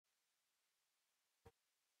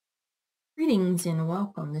Greetings and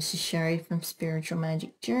welcome. This is Sherry from Spiritual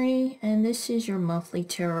Magic Journey, and this is your monthly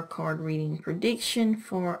tarot card reading prediction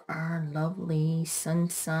for our lovely sun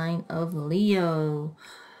sign of Leo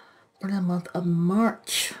for the month of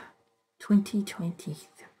March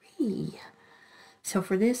 2023. So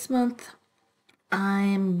for this month,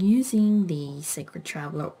 I'm using the Sacred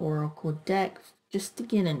Traveler Oracle deck just to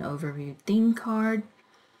get an overview theme card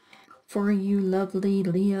for you lovely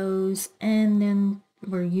Leos, and then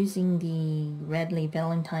we're using the Radley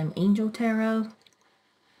Valentine Angel Tarot.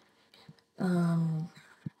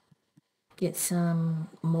 Get some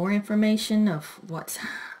more information of what's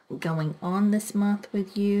going on this month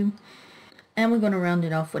with you. And we're going to round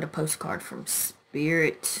it off with a postcard from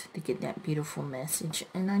Spirit to get that beautiful message.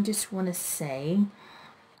 And I just want to say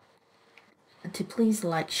to please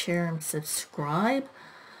like, share, and subscribe.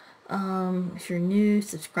 If you're new,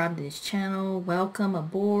 subscribe to this channel. Welcome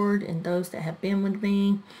aboard, and those that have been with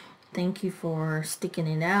me, thank you for sticking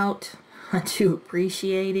it out. I do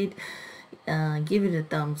appreciate it. Give it a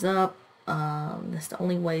thumbs up. That's the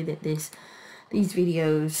only way that these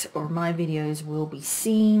videos or my videos will be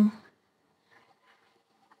seen.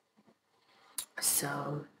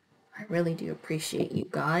 So I really do appreciate you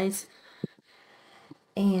guys,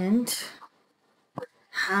 and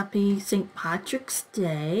happy St. Patrick's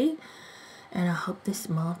Day, and I hope this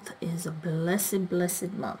month is a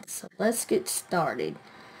blessed month. So let's get started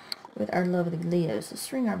with our lovely Leos.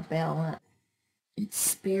 Let's ring our bell. It's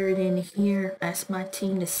Spirit in here. Ask my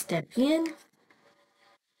team to step in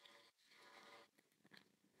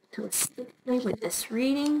to assist me with this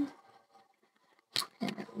reading,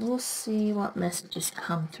 and we'll see what messages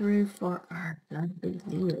come through for our lovely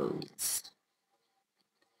Leos.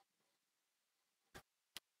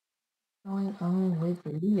 Going on with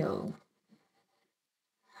Leo.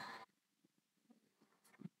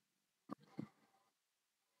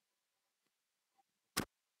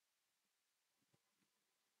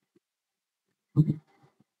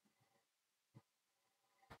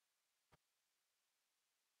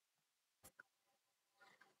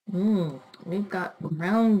 We've got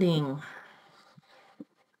grounding.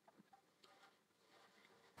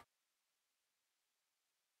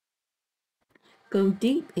 Go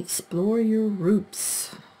deep, explore your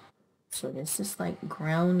roots. So this is like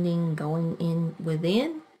grounding, going in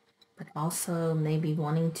within, but also maybe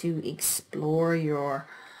wanting to explore your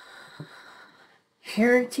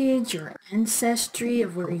heritage, your ancestry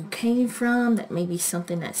of where you came from. That may be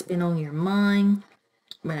something that's been on your mind,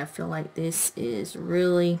 but I feel like this is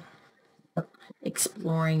really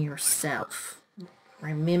exploring yourself,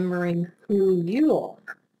 remembering who you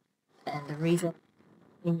are, and the reason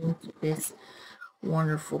this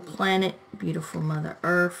wonderful planet, beautiful Mother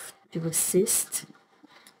Earth, to assist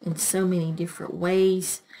in so many different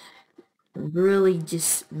ways. Really,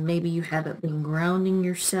 just maybe you haven't been grounding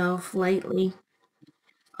yourself lately.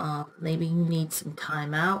 Maybe you need some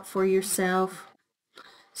time out for yourself.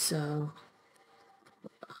 So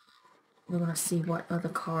we're going to see what other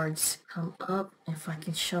cards come up. If I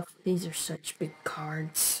can shuffle, these are such big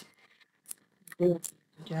cards.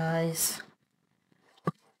 Guys,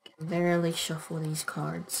 I can barely shuffle these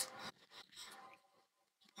cards.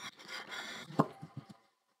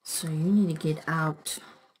 So you need to get out.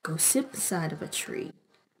 Go sit beside of a tree.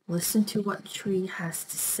 Listen to what the tree has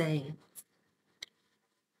to say.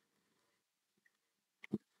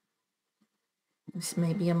 This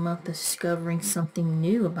may be a month of discovering something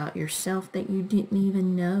new about yourself that you didn't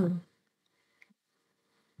even know.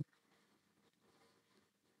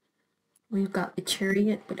 We've got the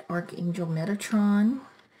Chariot with Archangel Metatron.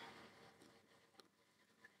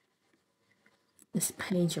 This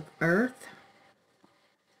Page of Earth.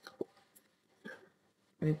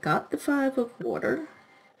 We've got the Five of Water.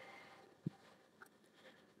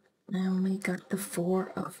 And we got the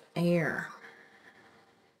Four of Air.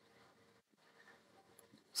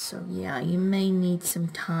 So yeah, you may need some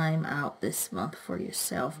time out this month for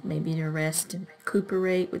yourself. Maybe to rest and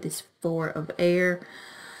recuperate with this Four of Air.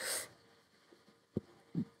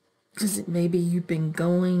 Because maybe you've been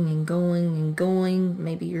going and going and going.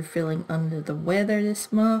 Maybe you're feeling under the weather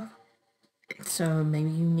this month. So maybe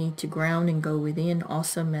you need to ground and go within.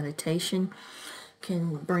 Also, meditation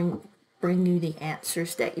can bring you the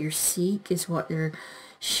answers that you seek, is what they're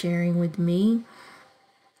sharing with me.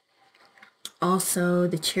 Also,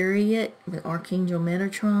 the Chariot with Archangel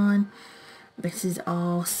Metatron. This is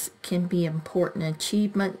all can be important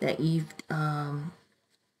achievement that you've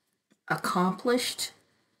accomplished.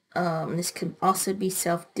 This could also be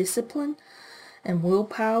self-discipline and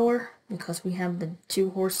willpower because we have the two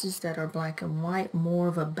horses that are black and white. More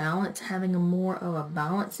of a balance, having a more of a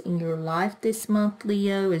balance in your life this month,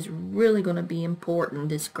 Leo, is really going to be important.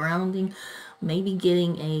 This grounding, maybe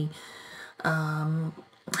getting a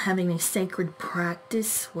having a sacred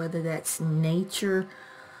practice, whether that's nature,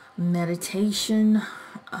 meditation,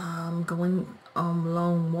 going on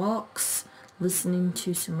long walks, listening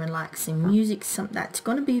to some relaxing music, something that's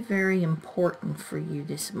going to be very important for you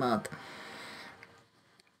this month.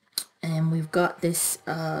 And we've got this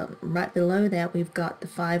right below that, we've got the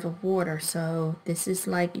Five of Water. So this is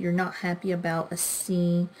like you're not happy about a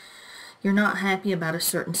scene, you're not happy about a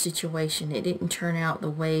certain situation. It didn't turn out the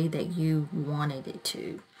way that you wanted it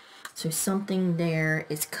to. So something there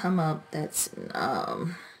is come up that's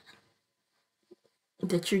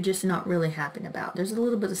that you're just not really happy about. There's a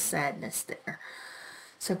little bit of sadness there.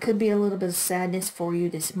 So it could be a little bit of sadness for you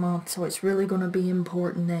this month. So it's really going to be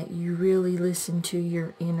important that you really listen to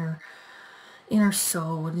your inner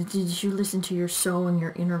soul. Did you listen to your soul and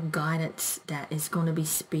your inner guidance that is going to be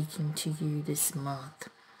speaking to you this month?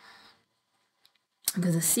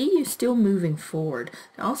 Because I see you still moving forward.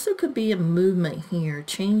 There also could be a movement here,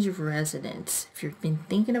 change of residence. If you've been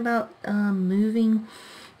thinking about moving,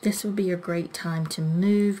 this would be a great time to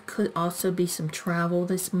move. Could also be some travel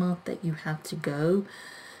this month that you have to go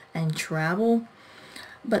and travel.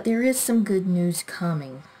 But there is some good news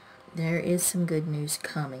coming. There is some good news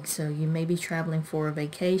coming. So you may be traveling for a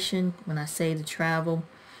vacation, when I say to travel,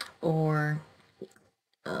 or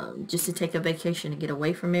just to take a vacation to get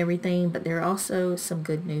away from everything. But there are also some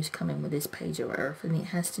good news coming with this Page of Earth, and it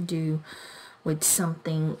has to do with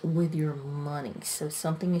something with your money. So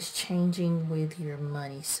something is changing with your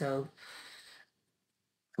money. So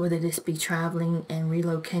whether this be traveling and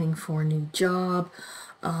relocating for a new job,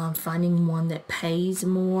 finding one that pays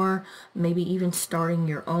more, maybe even starting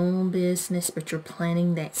your own business, but you're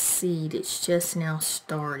planting that seed. It's just now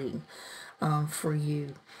starting for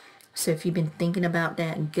you. So if you've been thinking about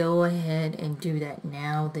that, go ahead and do that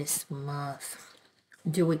now this month.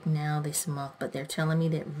 Do it now this month. But they're telling me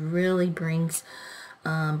that really bring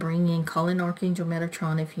in, call in Archangel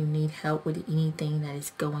Metatron if you need help with anything that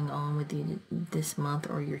is going on with you this month,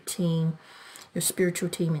 or your team. Your spiritual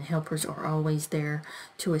team and helpers are always there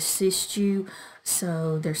to assist you.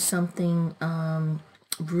 So there's something,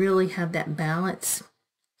 really have that balance.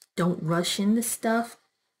 Don't rush into stuff,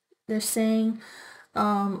 they're saying.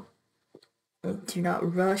 Do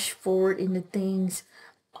not rush forward into things.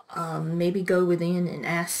 Maybe go within and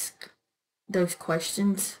ask those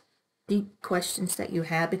questions, deep questions that you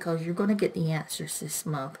have, because you're going to get the answers this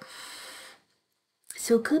month.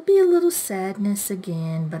 So it could be a little sadness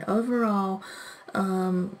again, but overall,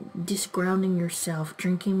 just grounding yourself,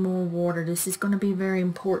 drinking more water. This is going to be very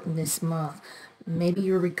important this month. Maybe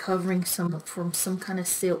you're recovering from some kind of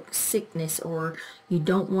sickness, or you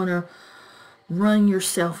don't want to run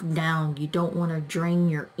yourself down. You don't want to drain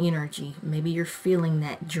your energy. Maybe you're feeling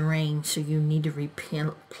that drain, so you need to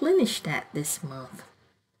replenish that this month.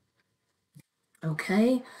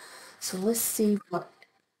 Okay, so let's see what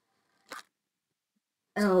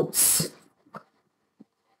else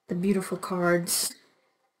the beautiful cards,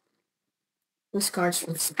 those cards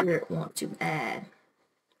from Spirit want to add.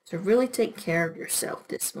 So really take care of yourself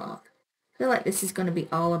this month. I feel like this is going to be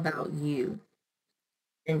all about you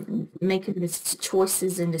and making the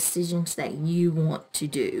choices and decisions that you want to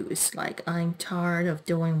do. It's like, I'm tired of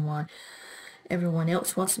doing what everyone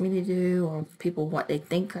else wants me to do, or people what they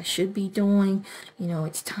think I should be doing. You know,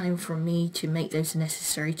 it's time for me to make those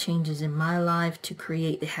necessary changes in my life to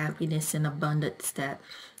create the happiness and abundance that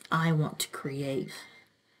I want to create.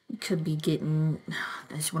 Could be getting,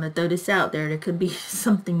 I just want to throw this out there, there could be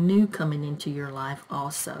something new coming into your life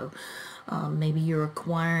also. Maybe you're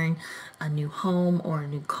acquiring a new home or a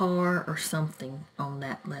new car or something on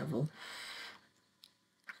that level.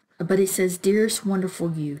 But it says, dearest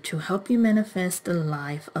wonderful you, to help you manifest the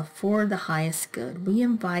life for the highest good, we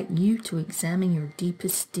invite you to examine your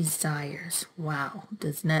deepest desires. Wow,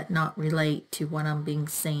 does that not relate to what I'm being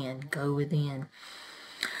saying? Go within.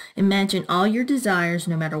 Imagine all your desires,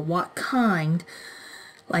 no matter what kind,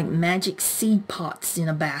 like magic seed pots in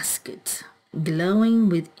a basket, glowing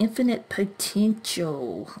with infinite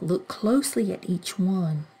potential. Look closely at each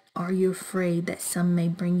one. Are you afraid that some may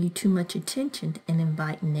bring you too much attention and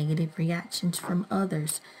invite negative reactions from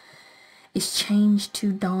others? Is change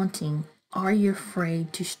too daunting? Are you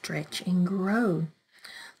afraid to stretch and grow?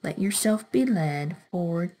 Let yourself be led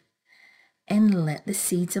forward and let the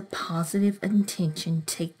seeds of positive intention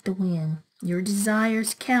take the wind. Your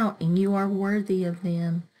desires count and you are worthy of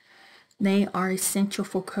them. They are essential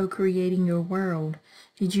for co-creating your world.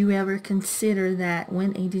 Did you ever consider that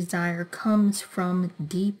when a desire comes from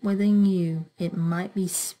deep within you, it might be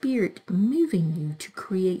spirit moving you to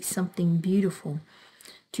create something beautiful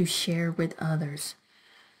to share with others?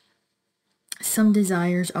 Some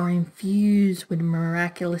desires are infused with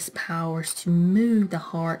miraculous powers to move the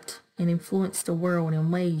heart and influence the world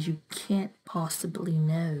in ways you can't possibly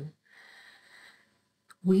know.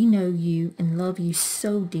 We know you and love you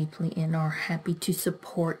so deeply and are happy to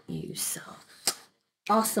support you. So,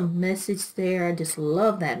 awesome message there. I just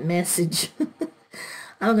love that message.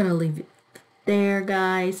 I'm going to leave it there,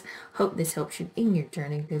 guys. Hope this helps you in your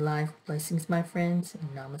journey through life. Blessings, my friends,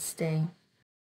 and namaste.